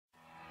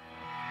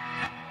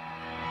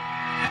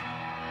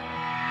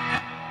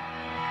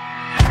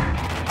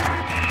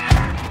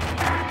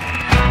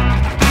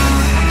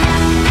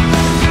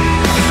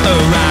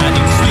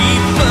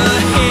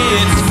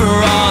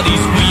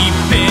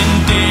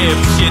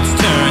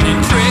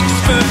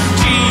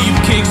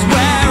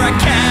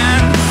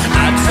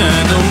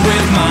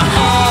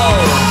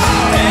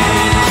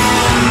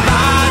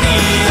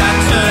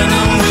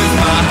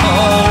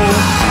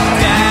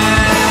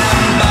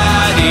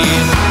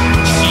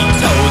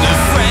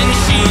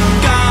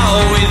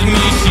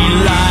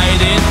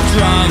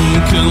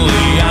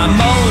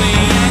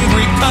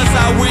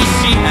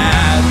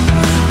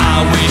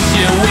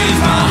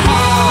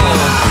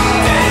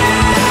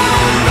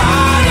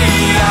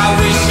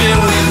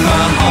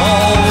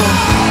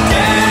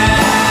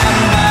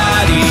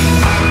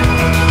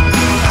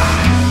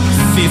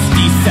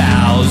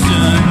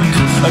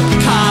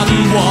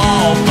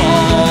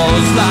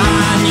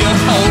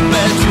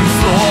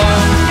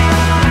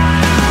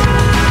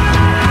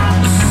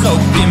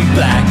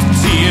black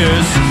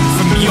tears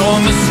from your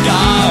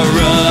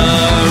mascara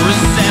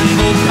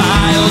resemble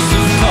piles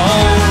of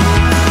coal.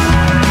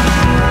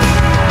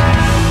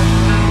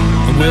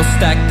 And we'll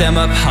stack them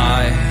up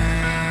high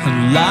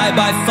and lie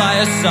by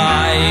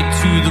fireside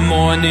to the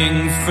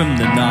morning from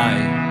the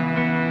night.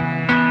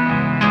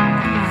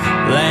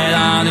 Laid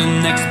on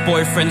an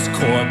ex-boyfriend's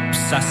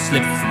corpse, I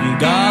slipped from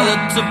gala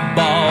to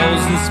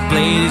balls and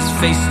splayed his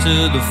face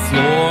to the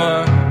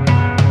floor.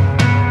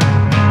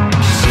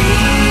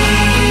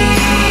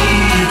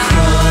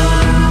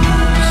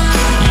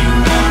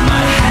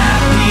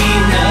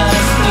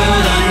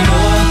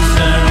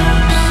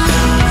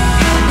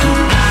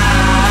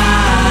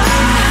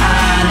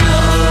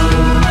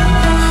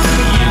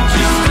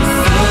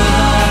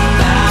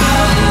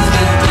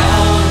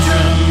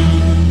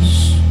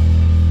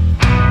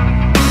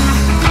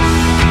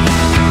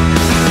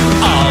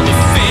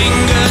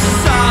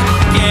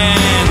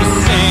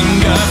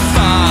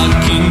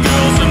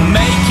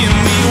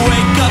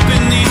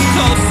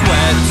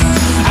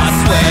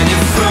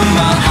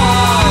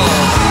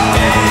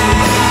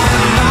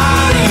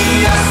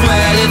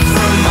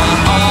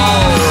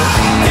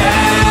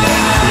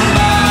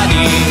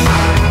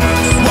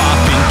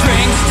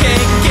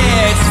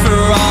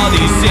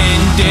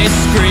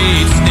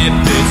 Discrete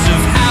snippets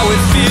of how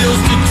it feels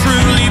to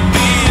truly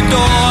be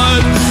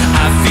adored.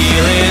 I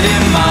feel it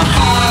in my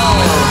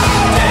whole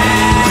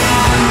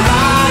damn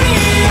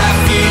body. I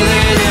feel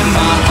it in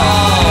my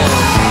whole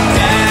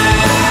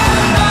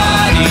damn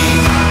body.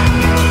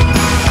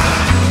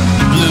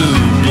 Blue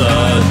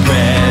blood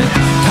red,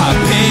 tar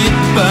pit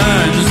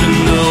burns in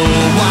the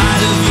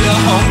white of your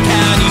home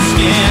county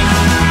skin.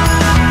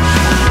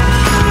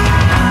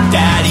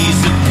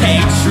 Daddy's a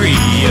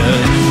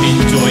patriot,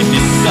 enjoyed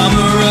this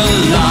summer a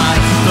lot,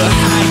 but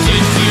hide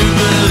your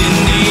jubilee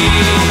knee.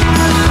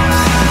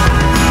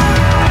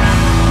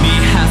 Me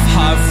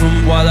half-high from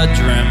what I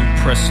dreamt,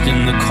 pressed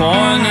in the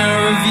corner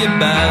of your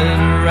bed,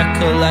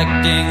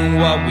 recollecting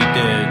what we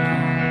did.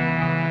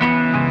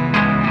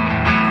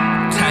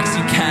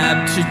 Taxi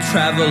cab to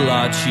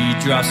Travelodge,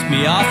 drops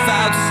me off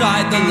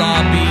outside the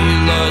lobby,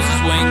 lures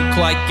wink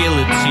like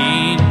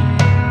guillotine.